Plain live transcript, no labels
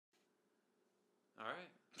All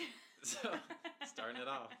right. So, starting it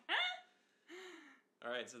off.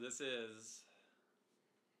 All right, so this is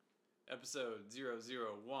episode 001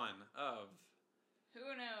 of... Who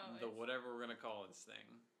knows? The whatever we're going to call this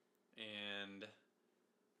thing. And...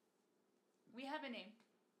 We have a name.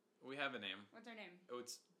 We have a name. What's our name? Oh,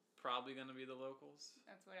 it's probably going to be the Locals.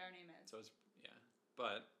 That's what our name is. So it's, yeah.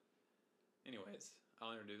 But, anyways,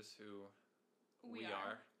 I'll introduce who we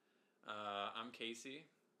are. I'm Casey,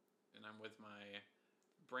 and I'm with my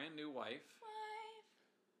brand new wife,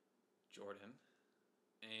 Jordan.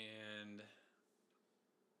 And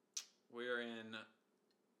we're in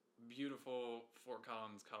beautiful Fort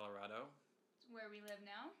Collins, Colorado. Where we live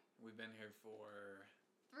now. We've been here for...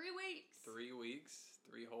 3 weeks. 3 weeks.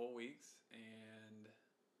 3 whole weeks. And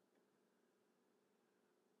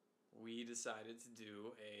we decided to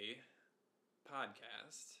do a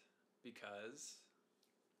podcast because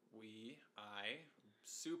I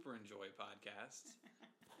super enjoy podcasts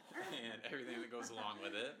and everything that goes along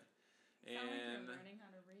with it. And like learning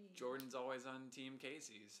how to read. Jordan's always on Team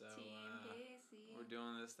Casey, so Team Casey. We're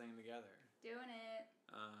doing this thing together. Doing it.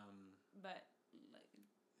 But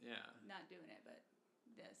yeah. Not doing it, but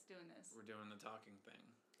doing this. We're doing the talking thing.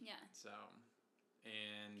 Yeah. So,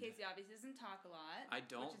 and Casey obviously doesn't talk a lot. I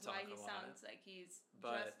don't talk a lot. Which is why he sounds like he's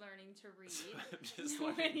just learning to read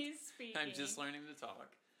when he's speaking. I'm just learning to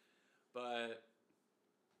talk. But,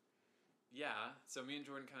 yeah, so me and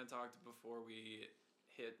Jordan kind of talked before we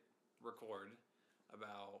hit record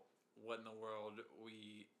about what in the world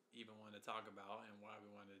we even want to talk about and why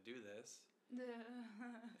we wanted to do this.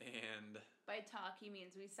 And by talk, he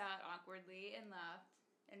means we sat awkwardly and laughed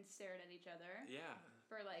and stared at each other. Yeah.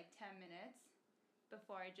 For like 10 minutes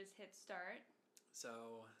before I just hit start.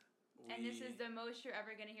 So, and this is the most you're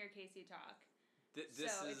ever going to hear Casey talk. If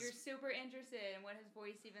you're super interested in what his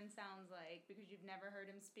voice even sounds like because you've never heard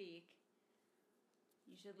him speak,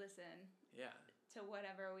 you should listen. Yeah. To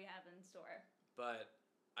whatever we have in store. But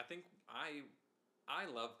I think I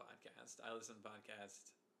love podcasts. I listen to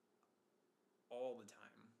podcasts all the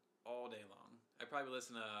time, all day long. I probably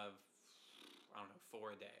listen to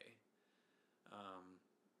 4 a day,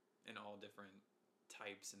 in all different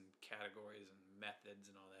types and categories and methods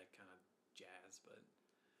and all that kind of jazz. But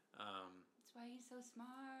that's why he's so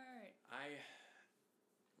smart. I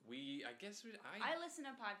listen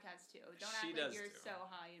to podcasts too. Don't act like you're so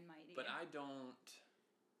high and mighty. But I don't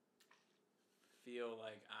feel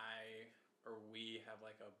like we have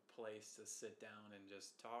like a place to sit down and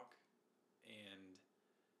just talk. And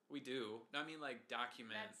we do. I mean, like,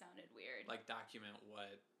 document... That sounded weird. Like, document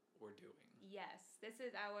what we're doing. Yes. This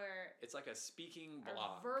is our... It's like a speaking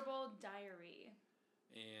blog. Our verbal diary.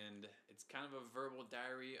 And it's kind of a verbal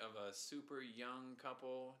diary of a super young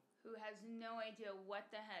couple... Who has no idea what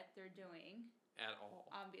the heck they're doing. At all.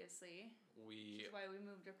 Obviously. Which is why we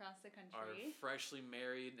moved across the country. Are freshly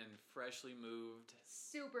married and freshly moved.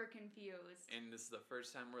 Super confused. And this is the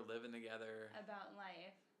first time we're living together. About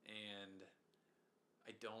life. And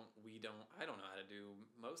I don't know how to do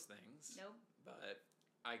most things. Nope. But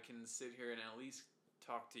I can sit here and at least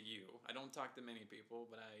talk to you. I don't talk to many people,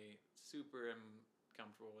 but I super am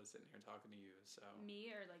comfortable with sitting here talking to you. So me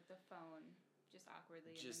or like the phone, just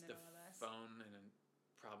awkwardly just in the middle of us. Just the phone, and it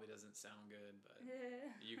probably doesn't sound good, but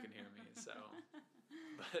you can hear me. So,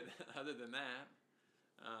 but other than that,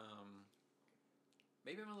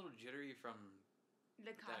 maybe I'm a little jittery from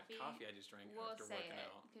the coffee. That coffee I just drank after working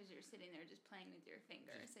out. Because you're sitting there just playing with your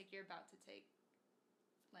fingers, like you're about to take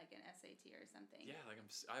like an SAT or something. Yeah,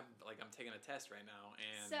 I'm taking a test right now,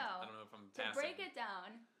 and so, I don't know if I'm passing. To break it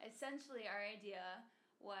down, essentially our idea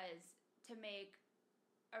was to make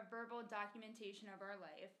a verbal documentation of our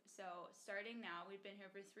life. So starting now, we've been here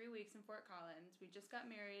for 3 weeks in Fort Collins. We just got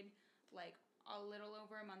married like a little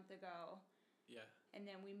over a month ago. Yeah. And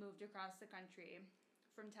then we moved across the country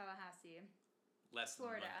from Tallahassee.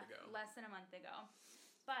 Florida, less than a month ago.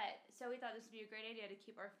 But, so we thought this would be a great idea to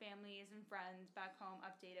keep our families and friends back home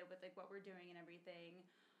updated with, like, what we're doing and everything.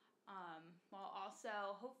 While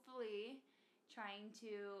also, hopefully, trying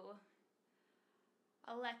to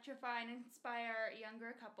electrify and inspire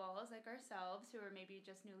younger couples like ourselves who are maybe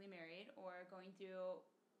just newly married or going through...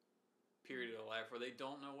 period of life where they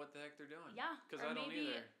don't know what the heck they're doing. Yeah. Because I don't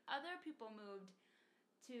either. Maybe other people moved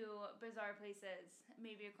to bizarre places,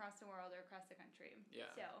 maybe across the world or across the country.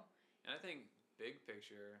 Yeah. So, and I think big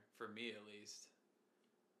picture, for me at least,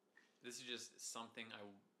 this is just something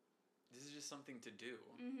to do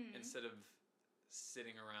instead of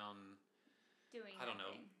sitting around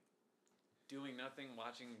doing nothing,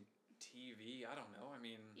 watching TV, I don't know. I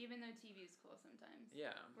mean... Even though TV is cool sometimes.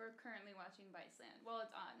 Yeah. We're currently watching Viceland. Well,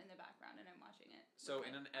 it's on in the background, and I'm watching it. So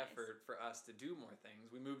in an effort for us to do more things,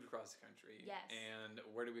 we moved across the country. Yes. And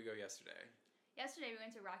where did we go yesterday? Yesterday, we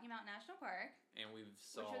went to Rocky Mountain National Park. And we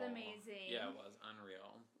saw... Which was amazing. Yeah, it was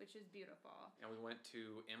unreal. Which was beautiful. And we went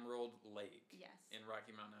to Emerald Lake. Yes. In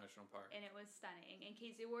Rocky Mountain National Park. And it was stunning. And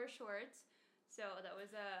Casey wore shorts, so that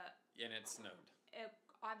was And it snowed. An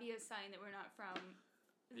obvious sign that we're not from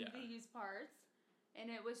these parts. And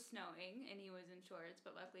it was snowing, and he was in shorts,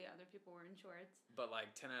 but luckily other people were in shorts. But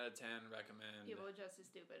 10 out of 10 recommend... People just as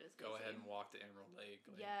stupid as Casey. Go ahead and walk to Emerald Lake.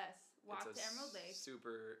 Yes, walk to Emerald Lake.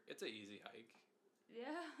 It's an easy hike.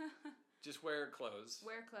 Yeah. Just wear clothes.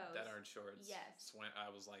 Wear clothes. That aren't shorts. Yes. It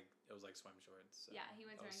was like swim shorts. So yeah, he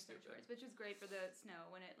was wearing swim shorts, which was great for the snow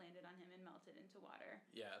when it landed on him and melted into water.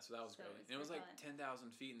 Yeah, so that was great. And it was 10,000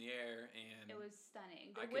 feet in the air, and... It was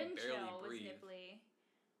stunning. The wind chill was nipply.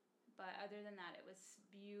 But other than that, it was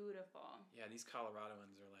beautiful. Yeah, these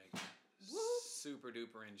Coloradoans are super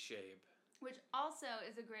duper in shape. Which also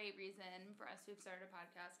is a great reason for us to have started a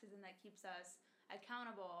podcast, because then that keeps us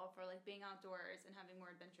accountable for being outdoors and having more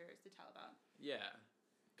adventures to tell about. Yeah,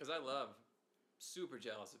 because I love, super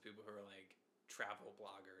jealous of people who are travel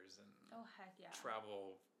bloggers and heck yeah,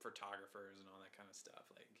 travel photographers and all that kind of stuff.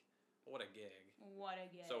 What a gig. What a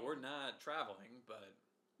gig. So we're not traveling, but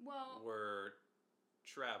we're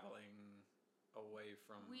traveling away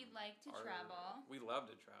from... We like to travel. We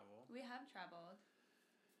love to travel. We have traveled.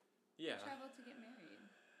 Yeah. We traveled to get married.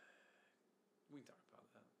 We can talk about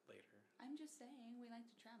that later. I'm just saying, we like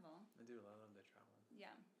to travel. I do love to travel.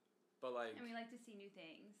 Yeah. But and we like to see new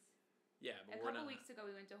things. Yeah, but a couple weeks ago,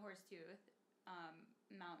 we went to Horsetooth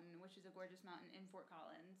Mountain, which is a gorgeous mountain in Fort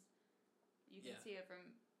Collins. You can see it from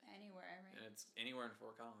anywhere, right? And it's anywhere in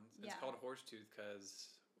Fort Collins. It's called Horsetooth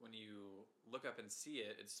because when you look up and see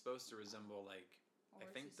it, it's supposed to resemble I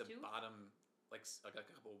think the bottom, like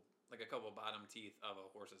a couple bottom teeth of a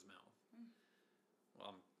horse's mouth.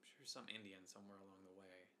 Well, I'm sure some Indian somewhere along the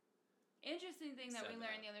way. Interesting thing that we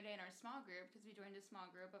learned the other day in our small group, because we joined a small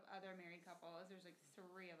group of other married couples. There's 4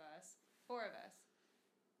 of us. 4 of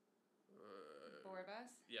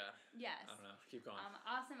us. Yeah. Yes. I don't know. Keep going.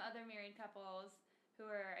 Awesome other married couples who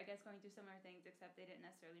are, I guess, going through similar things, except they didn't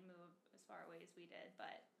necessarily move as far away as we did.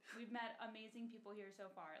 But we've met amazing people here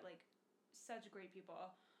so far. Such great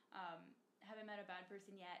people. Haven't met a bad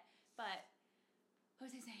person yet. But,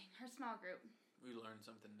 what was I saying? Our small group. We learned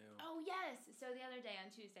something new. Oh, yes. So the other day on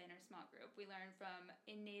Tuesday in our small group, we learned from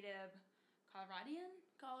a native Coloradian?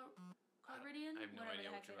 Coloradian? I have no idea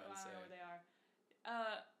what you're about to say. I don't know where they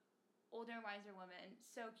are. Older, wiser woman.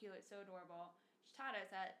 So cute. So adorable. She taught us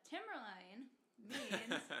that timberline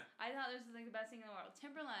means... I thought this was the best thing in the world.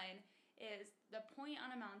 Timberline is the point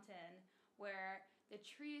on a mountain where the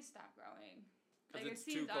trees stop growing. Because it's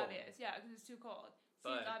too cold. Obvious. Yeah, because it's too cold.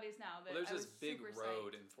 Seems obvious now, but there's this big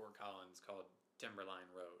road in Fort Collins called Timberline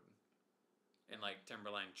Road. And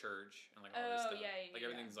Timberline Church and all this stuff. Yeah.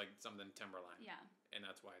 Everything's something Timberline. Yeah. And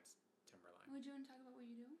that's why it's Timberline. Would you want to talk about what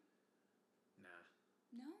you do? Nah.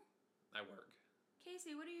 No? I work.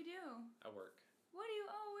 Casey, what do you do? I work. Where do you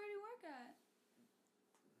work at?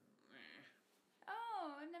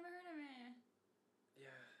 Oh, I've never heard of it.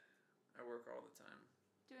 Yeah. I work all the time.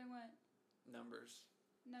 Doing what? Numbers.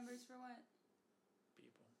 Numbers for what?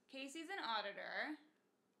 People. Casey's an auditor.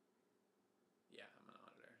 Yeah, I'm an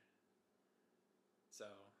auditor. So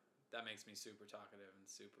that makes me super talkative and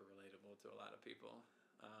super relatable to a lot of people.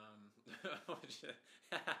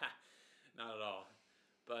 Not at all.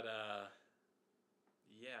 But,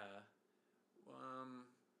 yeah.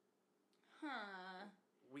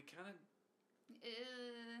 We kind of...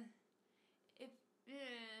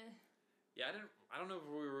 Yeah, I don't know if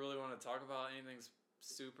we really want to talk about anything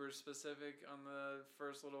super specific on the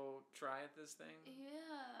first little try at this thing.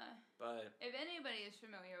 Yeah. But... If anybody is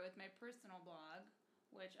familiar with my personal blog,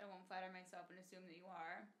 which I won't flatter myself and assume that you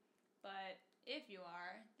are, but if you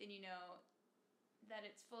are, then you know that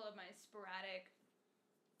it's full of my sporadic,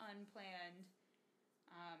 unplanned,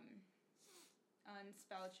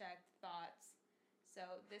 unspell-checked thoughts.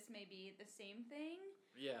 So this may be the same thing.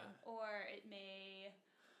 Yeah. Or it may,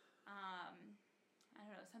 I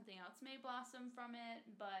don't know, something else may blossom from it.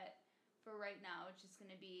 But for right now, it's just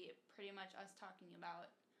going to be pretty much us talking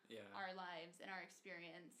about our lives and our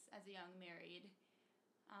experience as a young married.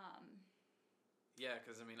 Yeah,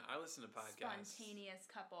 because, I listen to podcasts. Spontaneous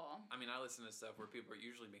couple. I listen to stuff where people are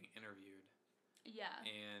usually being interviewed. Yeah.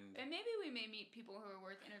 And maybe we may meet people who are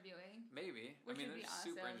worth interviewing. Maybe. Which would be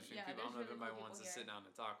awesome. Super interesting people. I don't know if anybody wants to sit down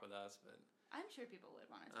and talk with us, but... I'm sure people would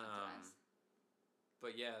want to talk to us.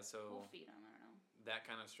 But yeah, so... We'll feed them, I don't know. that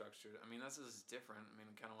kind of structure. I mean, this is different. I mean,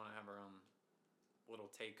 we kind of want to have our own little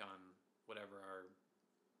take on whatever our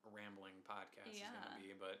rambling podcast is going to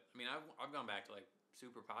be. But I mean, I've gone back to like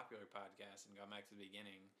super popular podcasts and gone back to the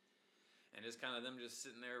beginning, and just kind of them just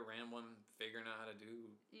sitting there rambling, figuring out how to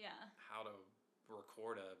do how to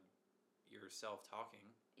record yourself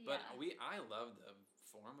talking. But I love the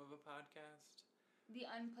form of a podcast. The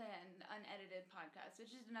unplanned, unedited podcast,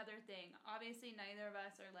 which is another thing. Obviously, neither of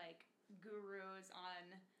us are like gurus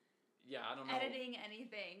on I don't know editing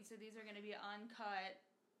anything. So these are going to be uncut,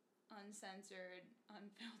 uncensored,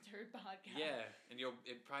 unfiltered podcasts. Yeah, and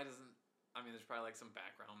it probably doesn't. I mean, there's probably like some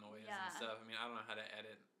background noise and stuff. I mean, I don't know how to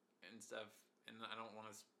edit and stuff, and I don't want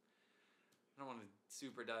to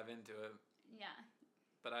super dive into it. Yeah.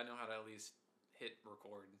 But I know how to at least hit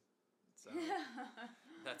record, so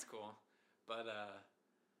that's cool. But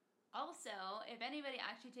also, if anybody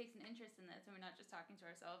actually takes an interest in this, and we're not just talking to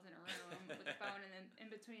ourselves in a room with a phone in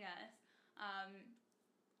between us,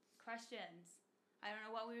 questions. I don't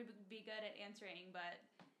know what we would be good at answering, but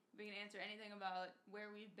we can answer anything about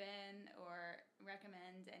where we've been or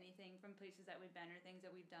recommend anything from places that we've been or things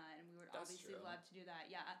that we've done. We would obviously love to do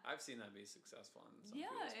that. Yeah. I've seen that be successful in some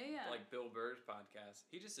fields. Like Bill Burr's podcast.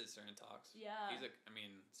 He just sits there and talks. Yeah. He's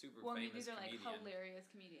super famous these are comedian. like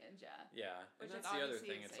hilarious comedians, yeah. Yeah. And that's the other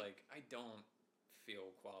thing. It's like I don't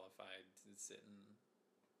feel qualified to sit and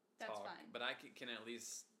talk. That's fine. But I can at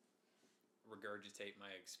least regurgitate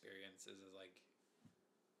my experiences as like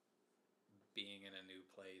being in a new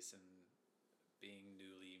place and being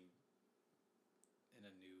newly in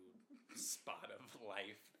a new spot of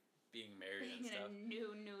life, being married and stuff.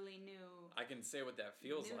 Newly new. I can say what that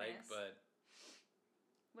feels like, but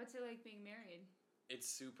what's it like being married? It's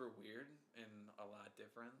super weird and a lot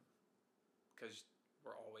different because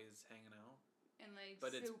we're always hanging out. And like but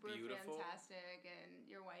super it's beautiful. Fantastic, and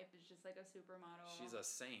your wife is just like a supermodel. She's a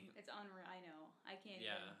saint. It's unreal. I know. I can't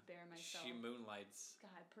even bear myself. She moonlights.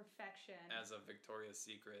 God, perfection. As a Victoria's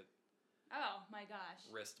Secret. Oh my gosh.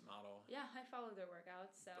 Wrist model. Yeah, I follow their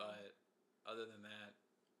workouts. So. But other than that,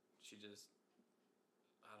 she just,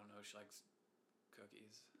 I don't know. She likes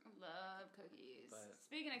cookies. Love cookies. But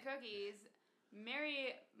speaking of cookies,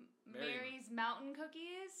 Mary's Mountain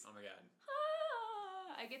Cookies. Oh my God.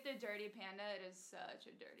 I get the Dirty Panda. It is such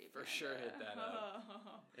a dirty panda. For sure, hit that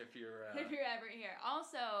up. If you're ever here.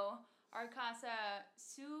 Also, our casa,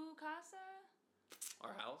 su casa?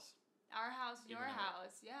 Our house? Our house, your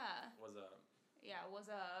house. Yeah. What's up? Yeah,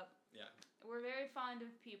 what's up? Yeah. We're very fond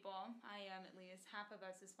of people. I am, at least. Half of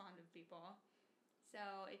us is fond of people.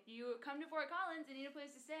 So if you come to Fort Collins and need a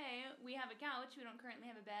place to stay, we have a couch. We don't currently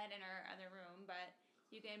have a bed in our other room, but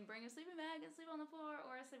you can bring a sleeping bag and sleep on the floor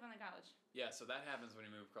or sleep on the couch. Yeah, so that happens when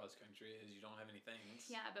you move cross country is you don't have any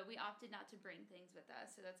things. Yeah, but we opted not to bring things with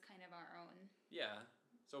us, so that's kind of our own. Yeah.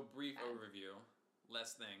 So brief overview.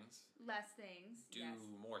 Less things. Less things. Do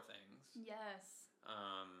more things. Yes.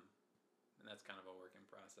 And that's kind of a working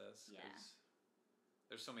process. Yeah.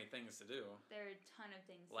 There's so many things to do. There are a ton of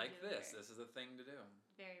things to do. Like this. This is a thing to do.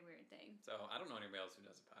 Very weird thing. So I don't know anybody else who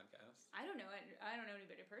does a podcast. I don't know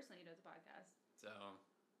anybody personally who does a podcast. So,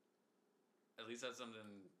 at least that's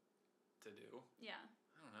something to do. Yeah.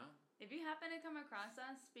 I don't know. If you happen to come across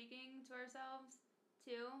us speaking to ourselves,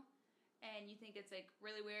 too, and you think it's, like,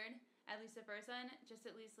 really weird, at least the first one, just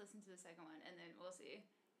at least listen to the second one, and then we'll see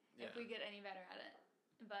if we get any better at it.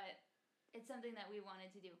 But it's something that we wanted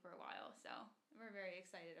to do for a while, so we're very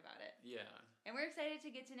excited about it. Yeah. And we're excited to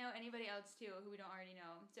get to know anybody else, too, who we don't already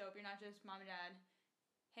know. So if you're not just mom and dad,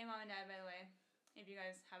 hey, mom and dad, by the way. If you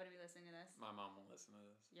guys happen to be listening to this. My mom won't listen to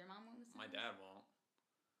this. Your mom won't listen to this? My dad won't.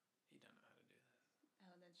 He doesn't know how to do this.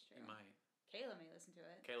 Oh, that's true. He might. Kayla may listen to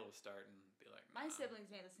it. Kayla will start and be like, nah. My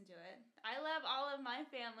siblings may listen to it. I love all of my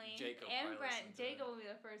family. Jacob and Brent. Jacob will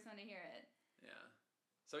be the first one to hear it. Yeah.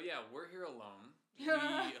 So yeah, we're here alone. We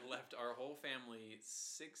left our whole family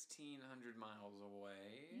 1,600 miles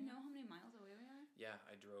away. You know how many miles away we are? Yeah,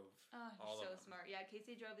 I drove. Oh, you're so smart. Yeah,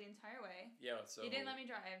 Casey drove the entire way. Yeah, so he didn't let me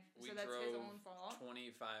drive, so that's his own fault.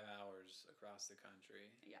 25 hours across the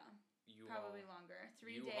country. Yeah. Probably longer.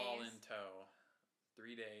 3 days. U-Haul in tow.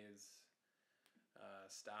 3 days.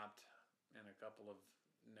 Stopped in a couple of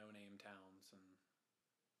no-name towns, and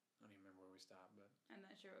I don't even remember where we stopped, but I'm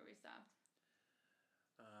not sure where we stopped.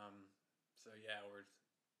 So yeah, we're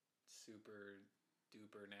super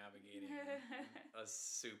duper navigating a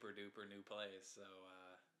super duper new place. So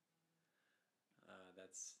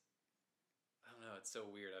that's, I don't know, it's so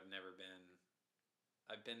weird. I've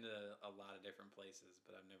been to a lot of different places,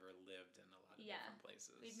 but I've never lived in a lot of different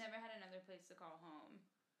places. We've never had another place to call home.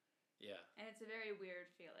 Yeah. And it's a very weird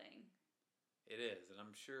feeling. It is, and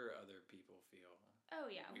I'm sure other people feel Oh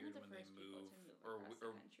yeah, weird we're the when first they people move, to move or across the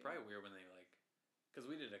country. probably weird when they like, because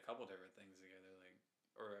we did a couple different things together, like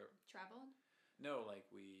or traveled. No, like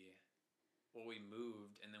we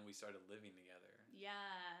moved and then we started living together.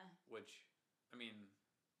 Yeah. Which, I mean,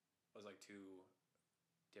 was like two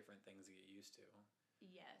different things to get used to.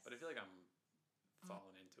 Yes. But I feel like I'm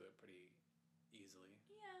falling into it pretty easily.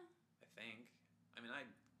 Yeah. I think. I mean, I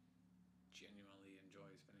genuinely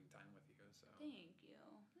enjoy spending time with you, so. Thank you.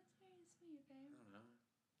 That's very sweet, babe. I don't know.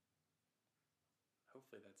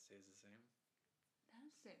 Hopefully that stays the same.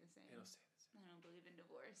 That'll stay the same. It'll stay the same. I don't believe in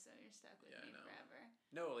divorce, so you're stuck with me forever.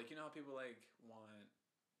 No, like, you know how people, like, want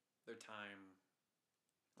their time,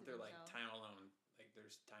 they're like, time alone, like,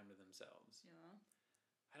 there's time to themselves. Yeah.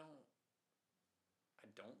 I don't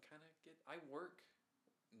kind of get, I work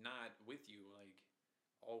not with you, like,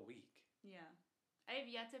 all week. Yeah. I have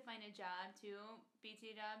yet to find a job, too,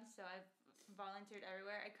 BT jobs, so I've volunteered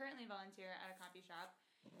everywhere. I currently volunteer at a coffee shop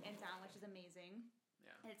in town, which is amazing.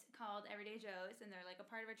 Yeah. It's called Everyday Joe's, and they're like a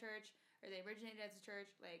part of a church, or they originated as a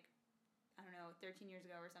church, like, I don't know, 13 years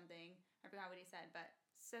ago or something. I forgot what he said, but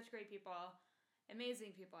such great people,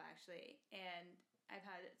 amazing people, actually. And I've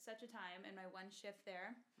had such a time in my one shift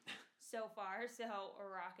there so far, so we're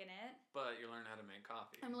rocking it. But you're learning how to make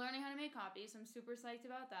coffee. I'm learning how to make coffee, so I'm super psyched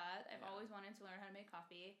about that. I've always wanted to learn how to make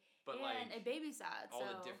coffee. But and I babysat, all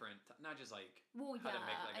the different, not just like how to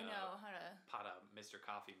make like pot of Mr.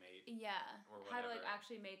 Coffee Mate. Yeah. Or whatever. How to like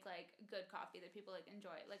actually make like good coffee that people like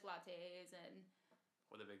enjoy, like lattes and.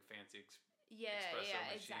 With a big fancy espresso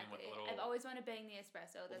machine exactly. with a little. I've always wanted to bang the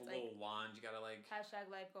espresso. That's with a little wand. You gotta like.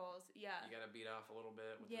 #life goals. Yeah. You gotta beat off a little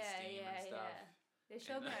bit with the steam and stuff. Yeah. They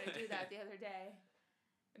showed me how to do that the other day,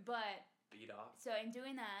 but. Beat off. So I'm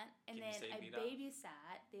doing that, and then I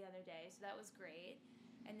babysat the other day, so that was great.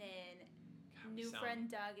 And then friend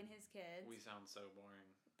Doug and his kids. We sound so boring.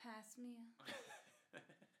 Pass me.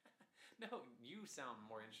 No, you sound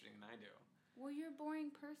more interesting than I do. Well, you're a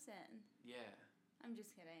boring person. Yeah. I'm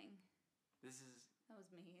just kidding. That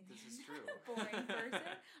was mean. This is true. Boring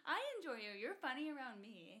person. I enjoy you. You're funny around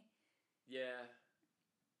me. Yeah.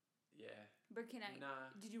 Yeah. But can I?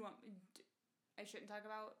 Nah. Did you want? I shouldn't talk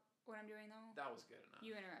about what I'm doing though. That was good enough.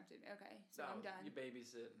 You interrupted me. Okay, so I'm done. You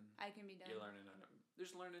babysit and I can be done. You're learning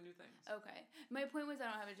just learning new things. Okay. My point was I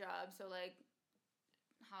don't have a job, so like,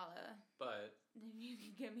 holla. But if you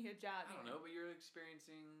can give me a job. I don't know, but you're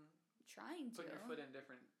experiencing. Trying to. Putting your foot in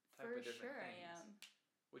different things. For sure, I am.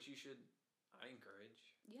 Which you should. I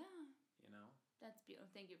encourage. Yeah. You know. That's beautiful.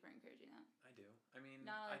 Thank you for encouraging that. I do. I mean,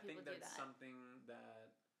 I think that's something that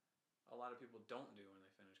a lot of people don't do when they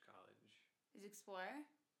finish college. Is explore.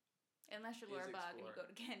 Unless you're Laura Bug and you go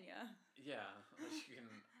to Kenya. Yeah, unless you can.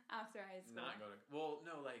 After high school. Not go to. Well,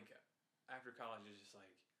 no, like after college is just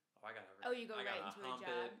like, I gotta. Oh, you go right into a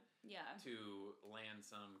job. Yeah. To land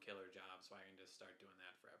some killer job, so I can just start doing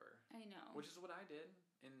that forever. I know. Which is what I did,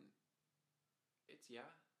 and it's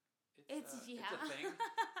a thing.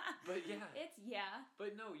 But yeah. It's yeah.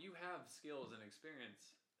 But no, you have skills and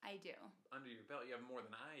experience. I do. Under your belt, you have more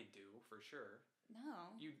than I do for sure.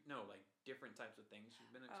 No. You know, like different types of things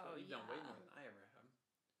you've been exposed. You've done way more than I ever have.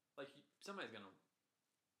 Like somebody's gonna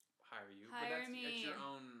hire you, but that's at your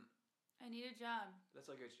own. I need a job.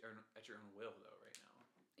 That's like at your own will, though, right now.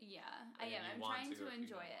 Yeah, I am. I'm trying to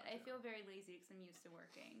enjoy it. I feel very lazy because I'm used to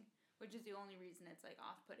working, which is the only reason it's like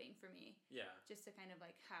off-putting for me. Yeah. Just to kind of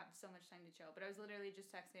like have so much time to chill. But I was literally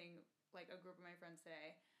just texting like a group of my friends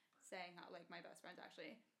today, saying how like my best friends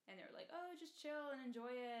actually, and they were like, "Oh, just chill and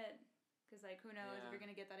enjoy it." Because, like, who knows if you're going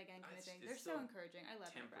to get that again kind of thing. They're so encouraging. I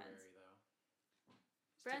love my friends. Temporary, though.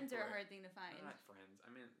 Friends are a hard thing to find. Not friends.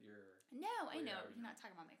 I mean, you're... No, I know. You're not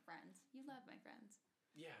talking about my friends. You love my friends.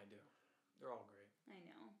 Yeah, I do. They're all great. I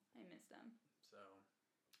know. I miss them. So...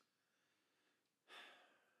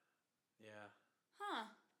 Yeah. Huh.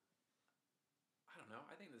 I don't know.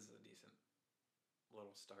 I think this is a decent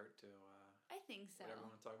little start to... I think so. Whatever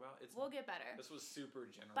we want to talk about. We'll get better. This was super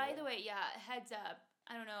general. By the way, yeah, heads up.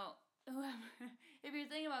 I don't know, whoever, if you're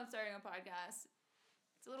thinking about starting a podcast,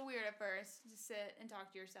 it's a little weird at first to sit and talk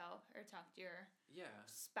to yourself or talk to your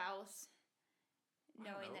spouse,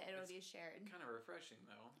 knowing that it'll be shared. Kind of refreshing,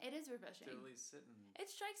 though. It is refreshing. To at least sit and... It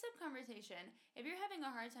strikes up conversation. If you're having a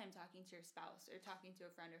hard time talking to your spouse or talking to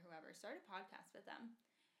a friend or whoever, start a podcast with them.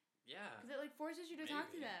 Yeah. Because it, like, forces you to talk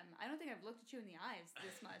to them. I don't think I've looked at you in the eyes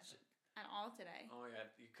this much at all today. Oh, my God.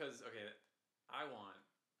 Because, okay, I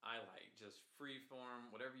like just free form,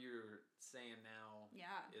 whatever you're saying now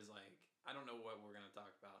is like, I don't know what we're going to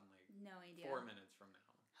talk about in like 4 minutes from now.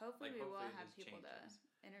 Hopefully we will have people to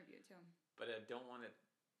interview too. But I don't want it,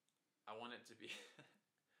 I want it to be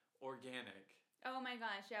organic. Oh my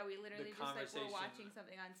gosh, yeah, we literally just like were watching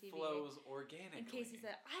something on TV. Flows organically. And Casey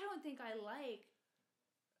said, I don't think I like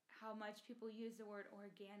how much people use the word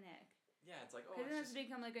organic. Yeah, it's like, oh, because it has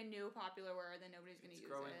become like a new popular word that nobody's going to use it.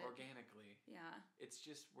 It's growing organically. Yeah. It's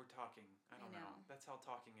just, we're talking. I don't know. That's how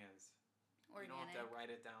talking is. Organic. You don't have to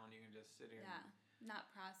write it down. You can just sit here and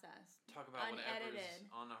not processed. Talk about whatever's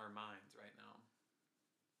on our minds right now.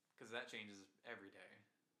 Because that changes every day.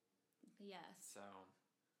 Yes. So,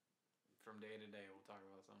 from day to day, we'll talk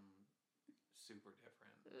about something super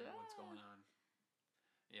different than what's going on.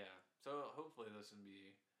 Yeah. So, hopefully this will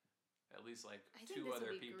be at least like 2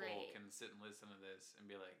 other people can sit and listen to this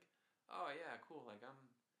and be like, oh, yeah, cool. Like, I'm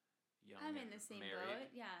young I'm in the same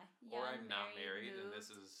boat. Yeah. Young, or I'm not married and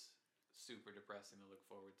this is super depressing to look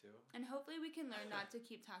forward to. And hopefully we can learn not to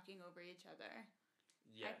keep talking over each other.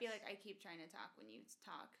 Yes. I feel like I keep trying to talk when you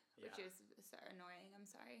talk, which is so annoying. I'm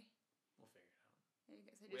sorry. We'll figure it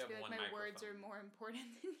out. I just feel like my words are more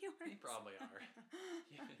important than yours. They probably are.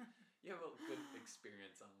 You have a good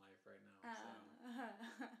experience on life right now. So.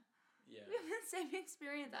 Yeah. We have the same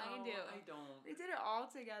experience I do. I don't. We did it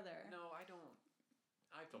all together. No, I don't.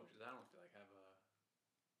 I told you that I don't feel like I have a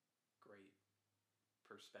great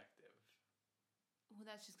perspective. Well,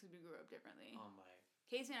 that's just because we grew up differently. On life.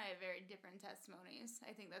 Casey and I have very different testimonies.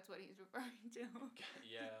 I think that's what he's referring to.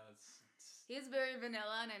 Yeah. He's very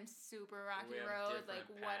vanilla, and I'm super rocky road. Like,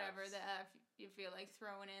 paths. Whatever the F you feel like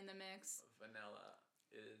throwing in the mix. Vanilla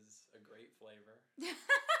is a great flavor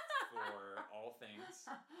for all things.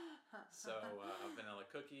 So, vanilla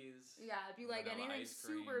cookies. Yeah, if you like anything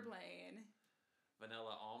super plain.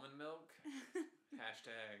 Vanilla almond milk.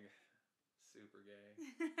 Hashtag super gay.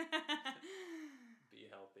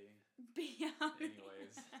 Be healthy. Be healthy.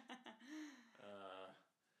 Anyways.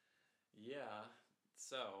 Yeah.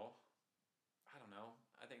 So, I don't know.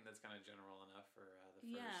 I think that's kind of general enough for the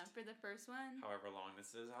first. Yeah, for the first one. However long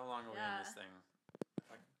this is. How long are we on this thing?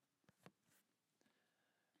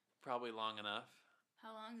 Probably long enough.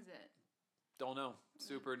 How long is it? Don't know.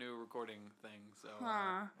 Super new recording thing. So.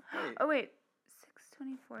 Wait.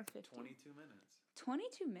 6:24:50. 22 minutes.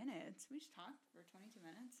 22 minutes? We just talked for 22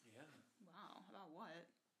 minutes? Yeah. Wow. About what?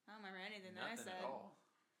 I don't remember anything that I said. Nothing at all.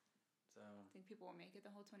 So. I think people will make it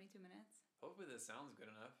the whole 22 minutes. Hopefully this sounds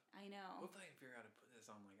good enough. I know. Hopefully I can figure out how to put this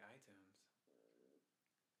on like iTunes.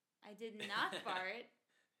 I did not fart.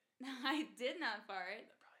 I did not fart.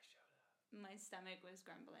 That probably showed up. My stomach was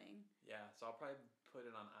grumbling. Yeah, so I'll probably put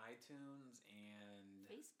it on iTunes and...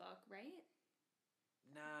 Facebook, right?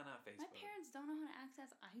 Nah, not Facebook. My parents don't know how to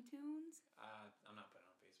access iTunes. I'm not putting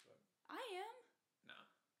it on Facebook. I am. No.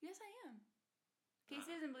 Yes, I am.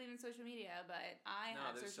 Casey doesn't believe in social media, but I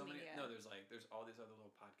have social media. No, there's all these other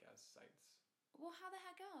little podcast sites. Well, how the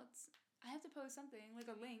heck else? I have to post something, like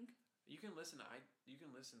a link. You can listen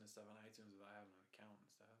to stuff on iTunes without having an account and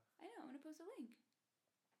stuff. I know, I'm going to post a link.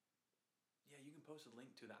 Yeah, you can post a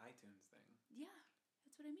link to the iTunes thing. Yeah,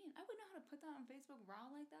 that's what I mean. I wouldn't know how to put that on Facebook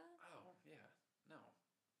raw like that. Oh, yeah. No.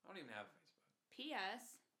 I don't even have Facebook.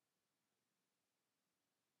 P.S.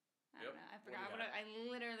 I don't know. I forgot I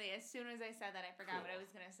literally, as soon as I said that, I forgot what I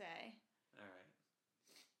was going to say. All right.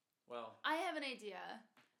 Well. I have an idea.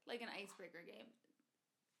 Like an icebreaker game.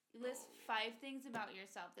 List 5 things about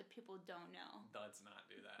yourself that people don't know. Let's not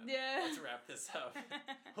do that. Yeah. Let's wrap this up.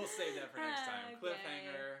 We'll save that for next time. Okay.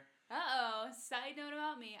 Cliffhanger. Uh-oh. Side note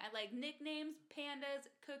about me. I like nicknames, pandas,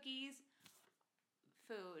 cookies,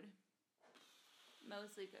 food.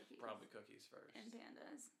 Mostly cookies. Probably cookies first. And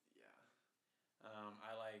pandas. Yeah.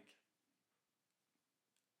 I like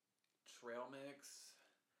trail mix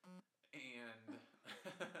and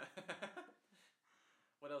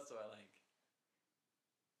what else do I like?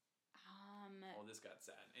 Oh, this got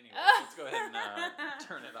sad. Anyway, let's go ahead and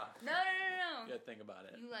turn it off. No. You gotta think about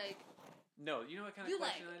it. You like... No, you know what kind of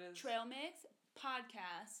question that is? Trail mix,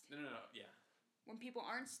 podcast. No, yeah. When people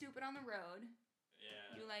aren't stupid on the road.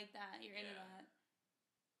 Yeah. You like that. You're into that.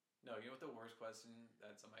 No, you know what the worst question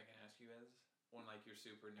that somebody can ask you is? When, like, you're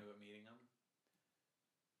super new at meeting them?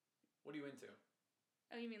 What are you into?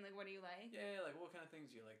 Oh, you mean, like, what do you like? Yeah, like, what kind of things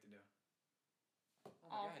do you like to do? Oh my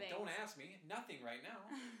All God, things. don't ask me. Nothing right now.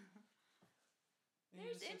 They're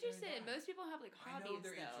just interested. Most people have, like, hobbies, I know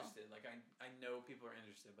they're interested. Like, I know people are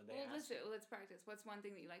interested, but they ask you. Let's practice. What's one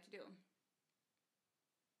thing that you like to do?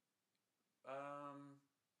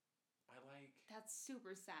 I like... That's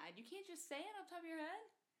super sad. You can't just say it off the top of your head?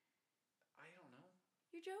 I don't know.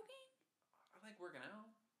 You're joking? I like working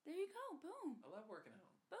out. There you go. Boom. I love working out.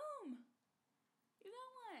 Boom. You got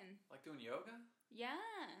one. Like doing yoga? Yeah.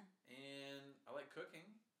 And I like cooking.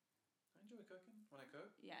 I enjoy cooking when I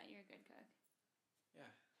cook. Yeah, you're a good cook. Yeah.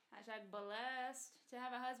 How #blessed to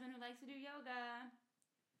have a husband who likes to do yoga.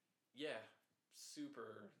 Yeah,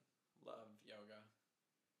 super love yoga.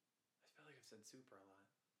 I feel like I've said super a lot.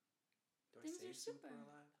 Do I say super a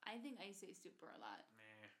lot? I think I say super a lot.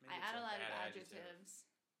 Maybe I add a lot of adjectives.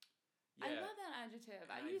 Yeah. I love that adjective.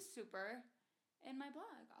 I use super in my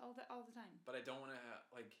blog all the time. But I don't want to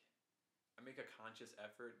I make a conscious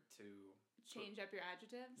effort to change up your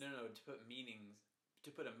adjectives. No, to put a meaning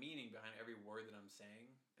behind every word that I'm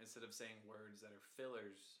saying instead of saying words that are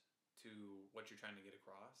fillers to what you're trying to get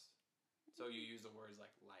across. So you use the words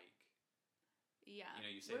like. Yeah. You know,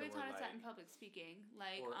 you say the word taught us that in public speaking,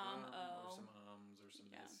 like or some ums or some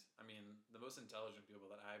this. I mean, the most intelligent people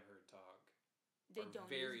that I've heard talk. They don't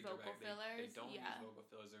use vocal fillers. They don't use vocal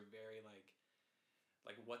fillers. They're very like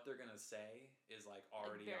what they're gonna say is like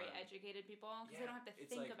already very educated people because they don't have to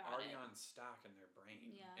think about it. It's like already on stock in their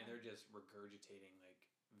brain, and they're just regurgitating like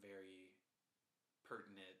very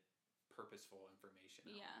pertinent, purposeful information.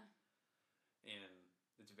 Yeah. And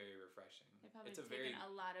it's very refreshing. They've probably taken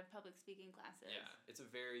a lot of public speaking classes. Yeah, it's a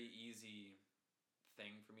very easy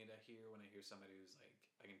thing for me to hear when I hear somebody who's like,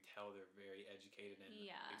 I can tell they're very educated and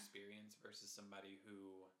experienced versus somebody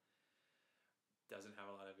who doesn't have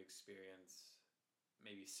a lot of experience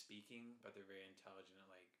maybe speaking, but they're very intelligent at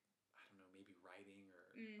like, I don't know, maybe writing or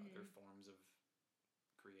other forms of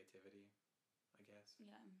creativity, I guess.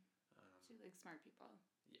 Yeah. So you like smart people.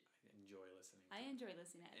 Yeah, I enjoy listening. I enjoy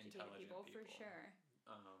listening to educated people for sure.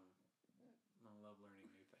 I love learning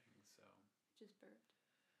new things, so. Just burped.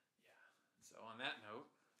 Yeah. So on that note,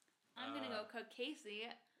 I'm gonna go cook Casey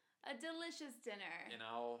a delicious dinner. And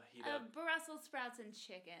I'll heat up Brussels sprouts and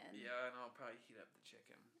chicken. Yeah, and I'll probably heat up the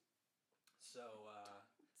chicken. So,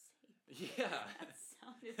 yeah. That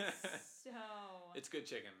sounded so. It's good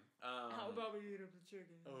chicken. How about we heat up the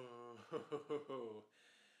chicken? Oh.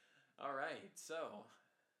 All right. So,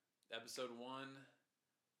 episode 1.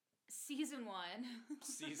 Season 1.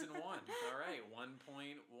 Season 1. All right.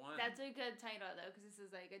 1.1. That's a good title, though, because this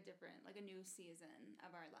is like a new season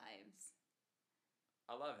of our lives.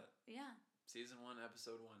 I love it. Yeah. Season 1,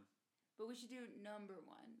 episode 1. But we should do number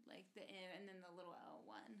 1, like the N and then the little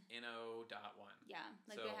L1. No.1. Yeah,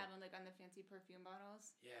 like they have them like on the fancy perfume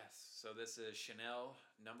bottles. Yes. So this is Chanel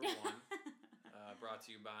number 1, brought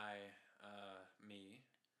to you by me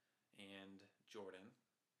and Jordan,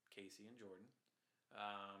 Casey and Jordan.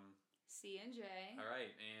 C and J. All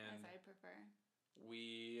right, and as I prefer.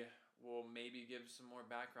 We will maybe give some more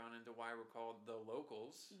background into why we're called the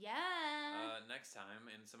Locals. Yeah. Next time,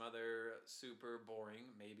 and some other super boring,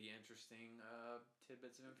 maybe interesting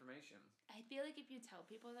tidbits of information. I feel like if you tell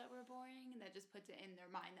people that we're boring, that just puts it in their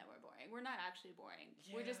mind that we're boring. We're not actually boring.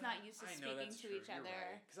 Yeah, we're just not used to speaking to each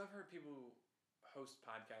other. Because I've heard people who host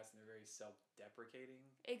podcasts and they're very self-deprecating.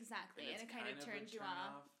 Exactly, and it kind of turns you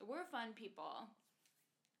off. We're fun people.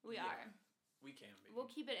 We are. We can be. We'll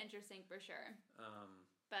keep it interesting for sure.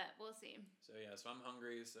 But we'll see. So so I'm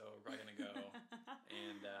hungry, so we're probably going to go.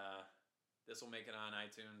 And this will make it on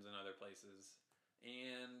iTunes and other places.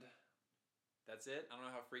 And that's it. I don't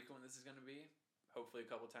know how frequent this is going to be. Hopefully a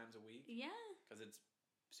couple times a week. Yeah. Because it's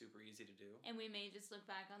super easy to do. And we may just look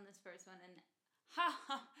back on this first one and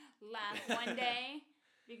laugh one day.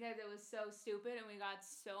 Because it was so stupid and we got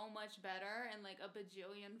so much better and like a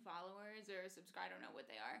bajillion followers or I don't know what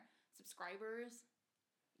they are. Subscribers.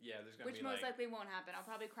 Yeah, there's going to be which most likely won't happen. I'll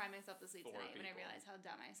probably cry myself to sleep tonight when I realize how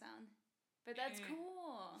dumb I sound. But that's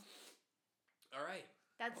cool. All right.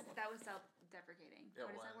 That was self-deprecating.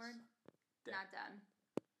 What is that word? Not done.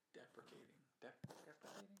 Deprecating.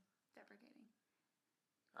 Deprecating.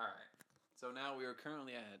 All right. So now we are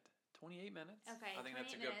currently at 28 minutes. Okay, I think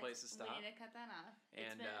that's a good place to stop. We need to cut that off.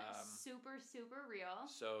 And, it's been super, super real.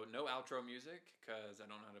 So no outro music, because I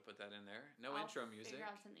don't know how to put that in there. No intro music. Figure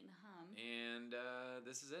out something to hum. And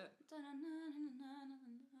this is it. All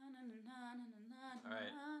right.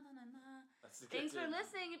 Thanks for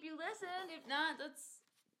listening if you listened. If not,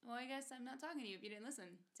 well, I guess I'm not talking to you if you didn't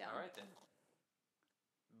listen. So. All right, then.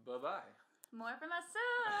 Bye-bye. More from us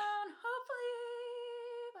soon, hopefully.